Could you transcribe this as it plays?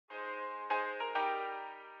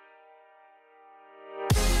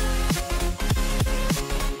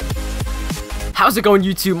How's it going,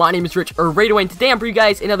 YouTube? My name is Rich, or RaidAway, and today I'm bringing you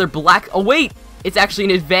guys another wait! It's actually an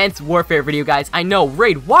Advanced Warfare video, guys. I know,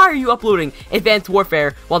 Raid, why are you uploading Advanced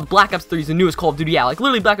Warfare while the Black Ops 3 is the newest Call of Duty out? Like,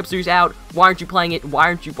 literally, Black Ops 3 is out. Why aren't you playing it? Why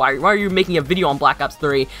are you making a video on Black Ops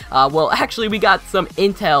 3? Well, actually, we got some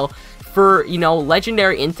intel for,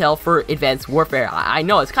 legendary intel for Advanced Warfare. I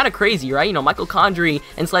know, it's kind of crazy, right? Michael Condrey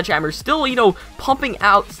and Sledgehammer still, pumping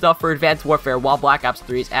out stuff for Advanced Warfare while Black Ops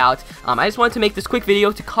 3 is out. I just wanted to make this quick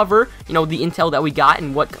video to cover, the intel that we got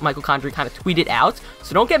and what Michael Condrey kind of tweeted out.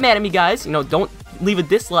 So don't get mad at me, guys. Don't leave a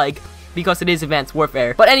dislike because it is Advanced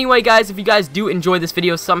Warfare. But anyway, guys, if you guys do enjoy this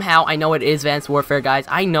video somehow, I know it is Advanced Warfare, guys.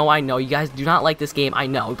 I know, you guys do not like this game. I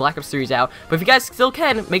know, Black Ops 3 is out. But if you guys still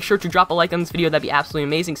can, make sure to drop a like on this video. That'd be absolutely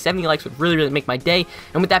amazing. 70 likes would really make my day.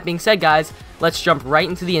 And with that being said, guys, let's jump right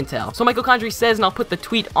into the intel. So Michael Condrey says, and I'll put the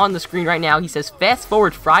tweet on the screen right now, he says, fast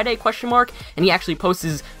forward Friday, ? And he actually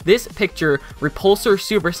posts this picture, Repulsor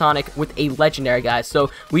Supersonic with a legendary, guys.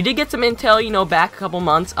 So we did get some intel, back a couple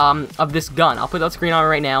months, of this gun. I'll put that screen on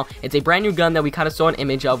right now. It's a brand new gun that we kind of saw an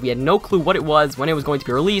image of. We had no clue what it was, when it was going to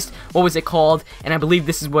be released, what was it called, and I believe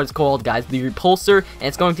this is what it's called, guys, the Repulsor, and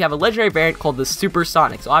it's going to have a legendary variant called the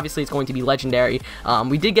Supersonic. So obviously it's going to be legendary.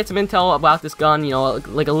 We did get some intel about this gun,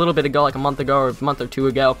 like a little bit ago, like a month ago, or a month or two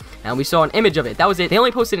ago, and we saw an image of it. That was it. They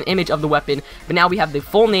only posted an image of the weapon, but now we have the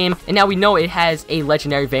full name, and now we know it has a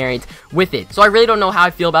legendary variant with it. So I really don't know how I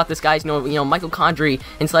feel about this, guys. Michael Condrey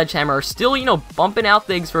and Sledgehammer are still, bumping out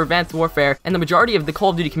things for Advanced Warfare, and the majority of the Call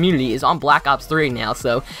of Duty community is on Black Ops 3 now,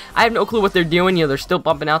 so I have no clue what they're doing. They're still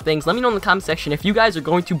bumping out things. Let me know in the comment section if you guys are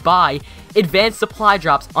going to buy advanced supply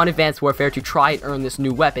drops on Advanced Warfare to try and earn this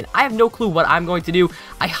new weapon. I have no clue what I'm going to do.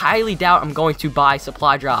 I highly doubt I'm going to buy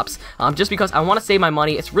supply drops, just because I want to save my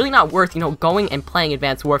money. It's really not worth, going and playing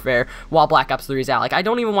Advanced Warfare while Black Ops 3 is out. Like, I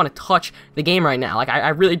don't even want to touch the game right now. Like, I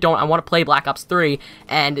really don't. I want to play Black Ops 3,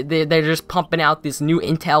 and they're just pumping out this new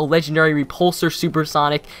intel, legendary Repulsor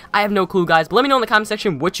Supersonic. I have no clue, guys, but let me know in the comment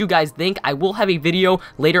section what you guys think. I will have a video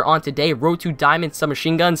later on today, Road to Diamond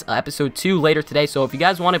Submachine Guns, episode 2 later today. So if you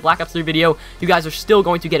guys want a Black Ops 3 video, you guys are still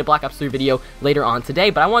going to get a Black Ops 3 video later on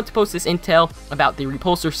today. But I wanted to post this intel about the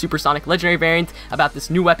Repulsor Supersonic legendary variant, about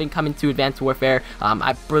this new weapon coming to Advanced Warfare,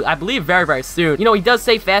 I believe very soon. He does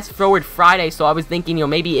say fast forward Friday, so I was thinking,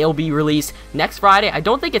 maybe it'll be released next Friday. I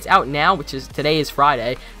don't think it's out now, which is today is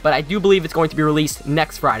Friday, but I do believe it's going to be released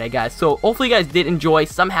next Friday, guys. So hopefully you guys did enjoy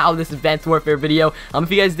somehow this Advanced Warfare video.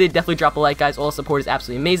 If you guys did, definitely drop a like, guys. All the support is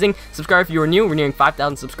absolutely amazing. Subscribe if you are new. We're nearing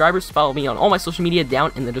 5,000 subscribers. Follow me on all my social media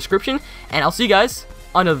down in the description, and I'll see you guys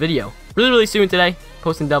on another video really soon today.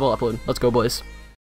 Posting double upload. Let's go, boys.